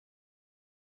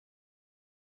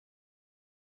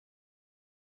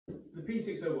The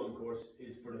P601 course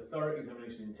is for the thorough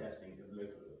examination and testing of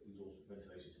local exhaust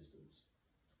ventilation systems.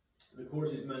 The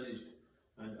course is managed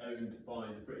and owned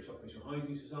by the British Occupational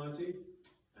Hygiene Society,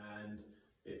 and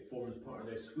it forms part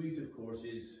of their suite of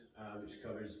courses which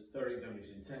covers thorough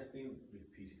examination and testing with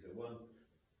P601,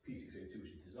 P602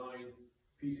 which is design,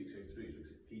 P603 which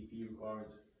looks at PP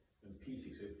requirements, and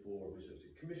P604 which looks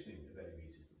at commissioning of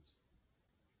LED systems.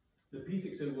 The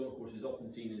P601 course is often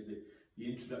seen as the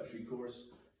introductory course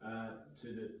to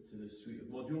the suite of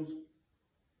modules,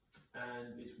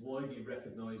 and it's widely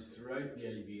recognised throughout the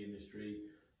LED industry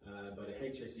by the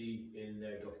HSE in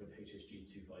their document HSG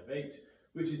 258,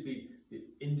 which is the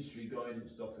industry guidance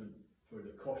document for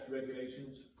the cost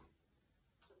regulations.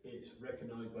 It's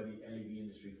recognised by the LED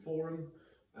Industry Forum,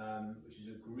 which is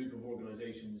a group of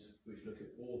organisations which look at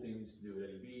all things to do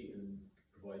with LED and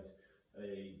provide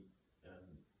a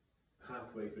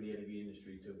pathway for the LED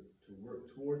industry to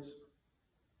work towards.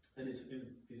 And is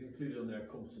included on their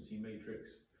competency matrix,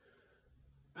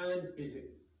 and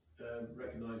is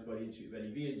recognised by the Institute of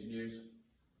LED Engineers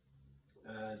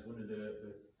as one of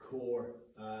the core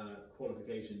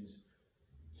qualifications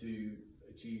to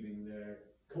achieving their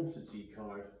competency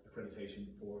card accreditation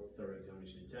for thorough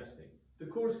examination and testing. The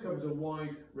course covers a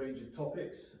wide range of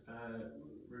topics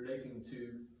relating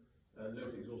to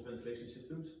local exhaust ventilation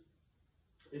systems.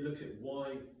 It looks at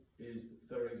why is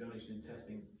thorough examination and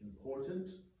testing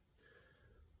important,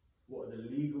 what are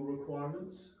the legal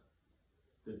requirements,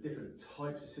 the different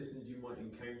types of systems you might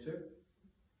encounter,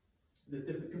 the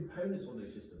different components on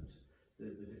those systems,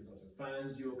 the different types of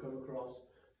fans you'll come across,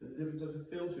 the different types of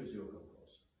filters you'll come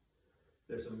across.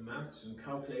 There's some maths and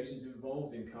calculations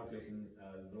involved in calculating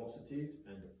velocities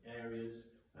and areas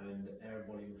and air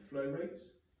volume flow rates,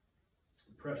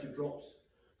 pressure drops,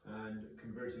 and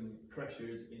converting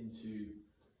pressures into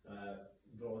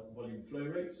volume flow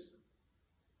rates.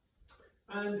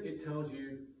 And it tells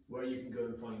you where you can go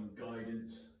and find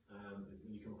guidance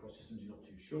when you come across systems you're not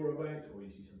too sure about, or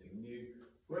you see something new.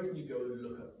 Where can you go and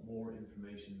look up more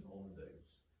information on those?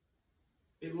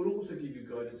 It will also give you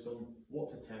guidance on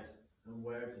what to test and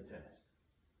where to test.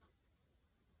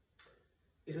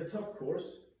 It's a tough course.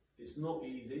 It's not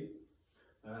easy.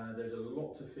 There's a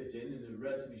lot to fit in a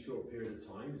relatively short period of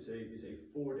time. It's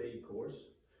a 4-day course,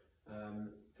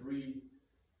 3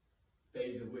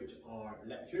 days of which are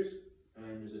lectures,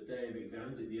 and there's a day of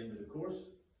exams at the end of the course.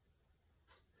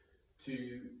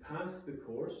 To pass the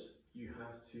course, you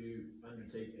have to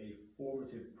undertake a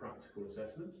formative practical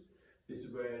assessment. This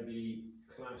is where the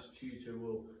class tutor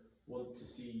will want to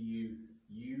see you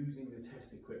using the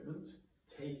test equipment,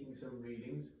 taking some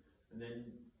readings, and then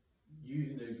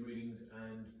using those readings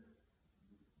and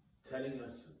telling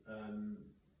us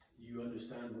you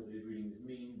understand what those readings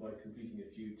mean by completing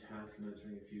a few tasks and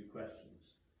answering a few questions.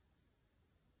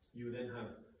 You will then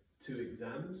have 2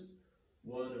 exams,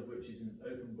 one of which is an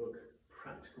open book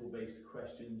practical based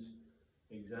questions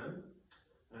exam,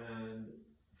 and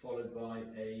followed by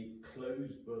a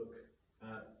closed book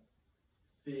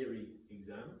theory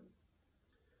exam.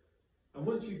 And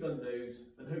once you've done those,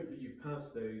 and hopefully you've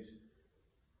passed those,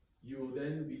 you will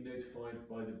then be notified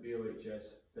by the BOHS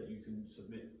that you can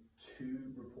submit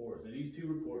 2 reports. Now these 2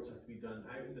 reports have to be done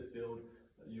out in the field,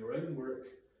 your own work,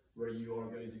 where you are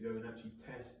going to go and actually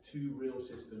test 2 real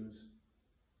systems,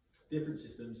 different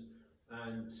systems,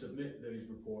 and submit those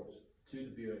reports to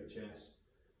the BOHS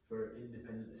for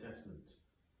independent assessment.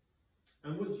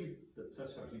 And once you've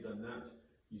successfully done that,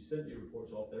 you send your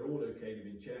reports off, they're all okay, they've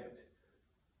been checked,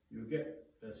 you'll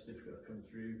get a certificate come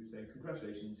through saying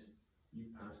congratulations, you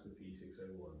passed the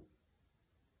P601.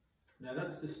 Now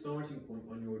that's the starting point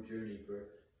on your journey for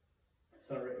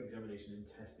thorough examination and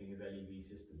testing of LED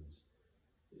systems.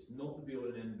 It's not the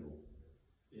be-all and end-all.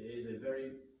 It is a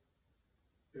very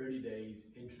early days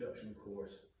introduction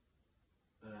course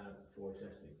for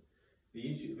testing. The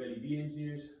Institute of LED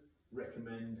Engineers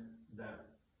recommend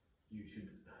that you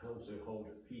should also hold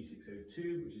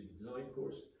P602, which is a design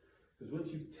course, because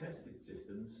once you've tested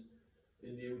systems,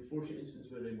 in the unfortunate instance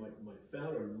where they might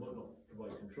fail or might not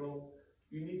provide control,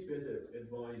 you need to be able to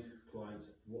advise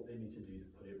clients what they need to do to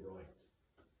put it right.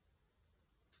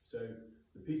 So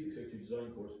the P602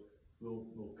 design course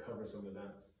will cover some of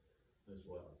that as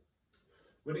well.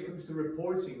 When it comes to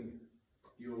reporting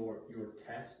your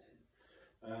test,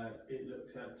 it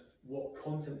looks at what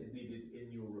content is needed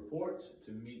in your report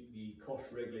to meet the cost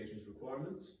regulations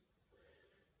requirements.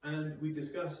 And we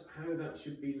discuss how that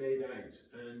should be laid out,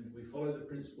 and we follow the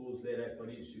principles laid out by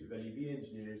the Institute of LED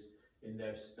Engineers in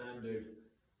their standard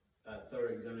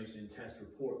thorough examination and test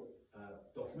report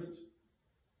document.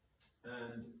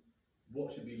 And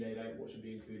what should be laid out, what should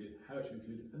be included, how it should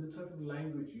be included, and the type of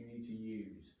language you need to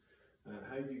use.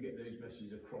 How do you get those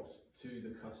messages across to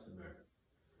the customer?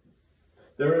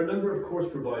 There are a number of course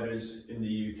providers in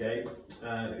the UK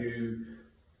who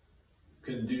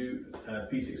can do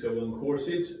P601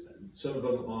 courses. Some of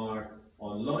them are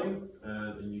online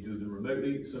and you do them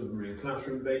remotely, some of them are in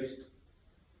classroom based,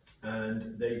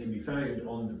 and they can be found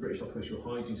on the British Occupational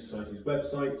Hygiene Society's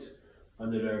website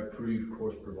under their approved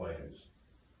course providers.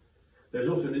 There's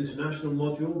also an international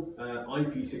module,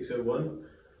 IP601,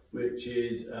 which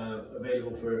is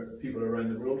available for people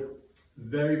around the world.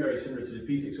 Very, very similar to the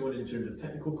P601 in terms of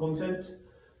technical content.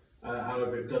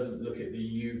 However, it doesn't look at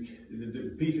the UK.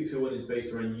 The P601 is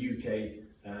based around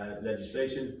UK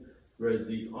legislation, whereas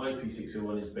the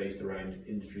IP601 is based around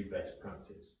industry best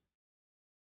practice.